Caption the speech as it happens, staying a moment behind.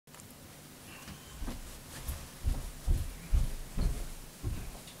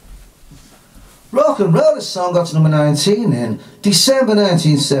Rock and Roll, this song got to number 19 in December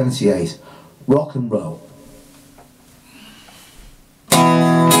 1978. Rock and Roll.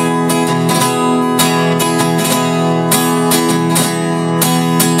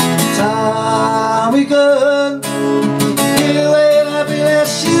 Tommy gun, you ain't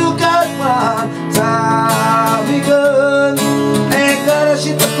happiness, you got one. Tommy gun, ain't gonna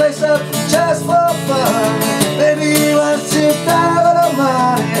shoot the place up just for fun. Maybe he wants to die with the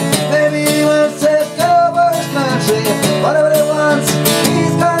money. Maybe he wants to go for his country. Whatever he wants,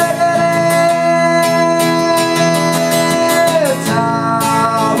 he's gonna get it.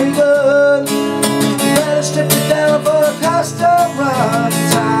 Tommy gun, better strip it down for a custom run.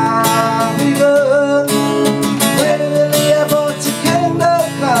 Tommy gun, waiting in the airport to Kingdom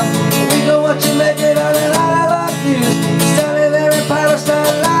Come. We can watch you make it on an island news. Standing there in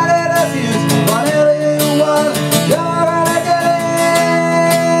Palestine, lighting a fuse. Whatever you want, you're gonna get it.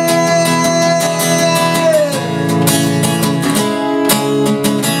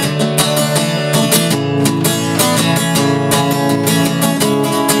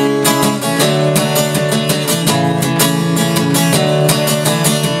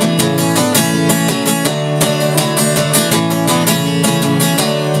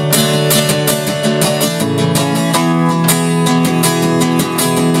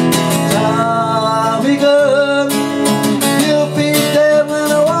 Tommy gun, you'll be there when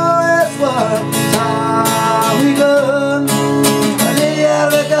the war is won. Tommy gun, and you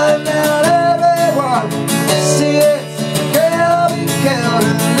have a gun down everyone. See it, kill, be killed.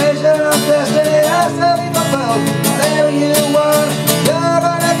 The nation of destiny has to be fulfilled. Whatever you want, you're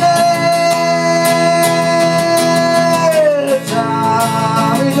gonna get it.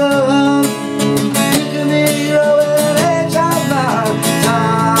 Tommy gun, you can be a hero with an age of 9.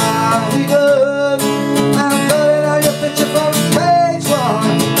 Tommy gun, I'm putting on your picture from page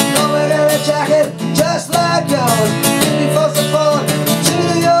 1. Don't wear a jacket just like yours. Give me full support to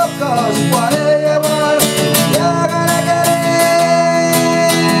your cause. Whatever you want, you're gonna get it.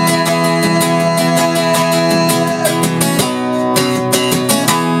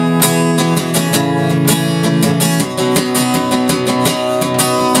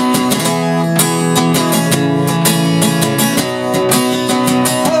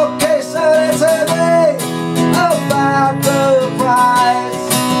 Okay, so that's a day about the price.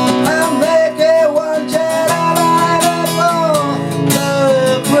 I'm making one jet out of for the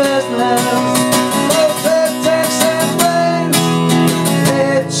prisoners. Both the Texan brains,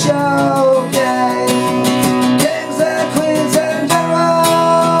 it's okay. Kings and queens and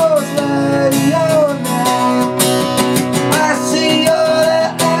generals, learn your name. I see all the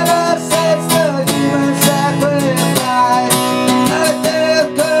innocents, the human sacrifice. I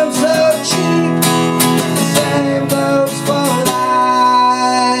think I'm so cheap. Same goes for life.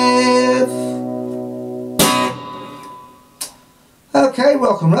 Okay,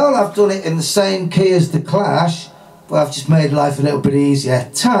 Rock and Roll. I've done it in the same key as The Clash, but I've just made life a little bit easier,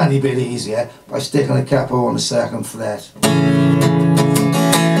 tiny bit easier, by sticking a capo on the 2nd fret.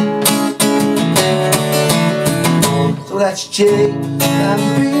 So that's G and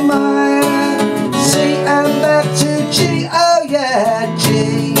B minor, C and back to G. Oh yeah,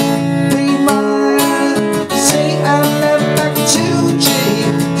 G, B minor, C and then back to G,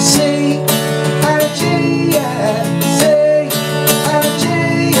 C and G, yeah, C and G,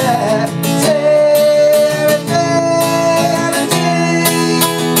 yeah, C and G and G,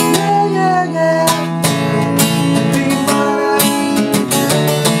 yeah, yeah, yeah, B minor.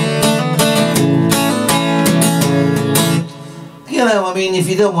 You know, I mean, if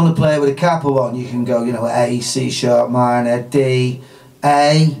you don't want to play with a capo on, you can go, you know, A, C sharp minor, D,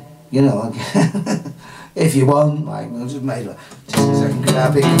 A, you know, if you want. Like, I'll just make it just a second,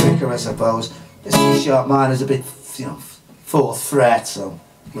 a bit quicker, I suppose. The C sharp minor is a bit, you know, 4th fret, so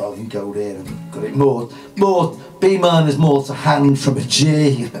rather than go there and got it more, B minor is more to hand from a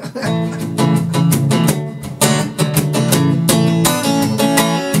G.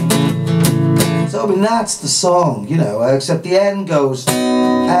 So I mean, that's the song, you know, except the end goes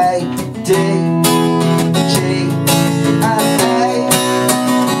A, D, G, and A.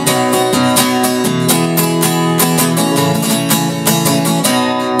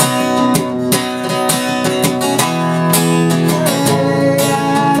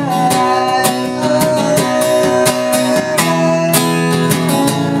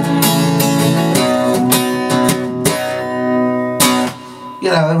 You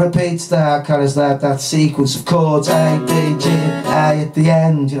know, it repeats that kind of that sequence of chords, A, D, G, A at the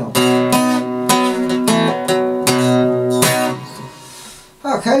end, you know.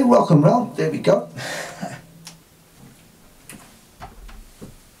 Okay, Rock and Roll, there we go.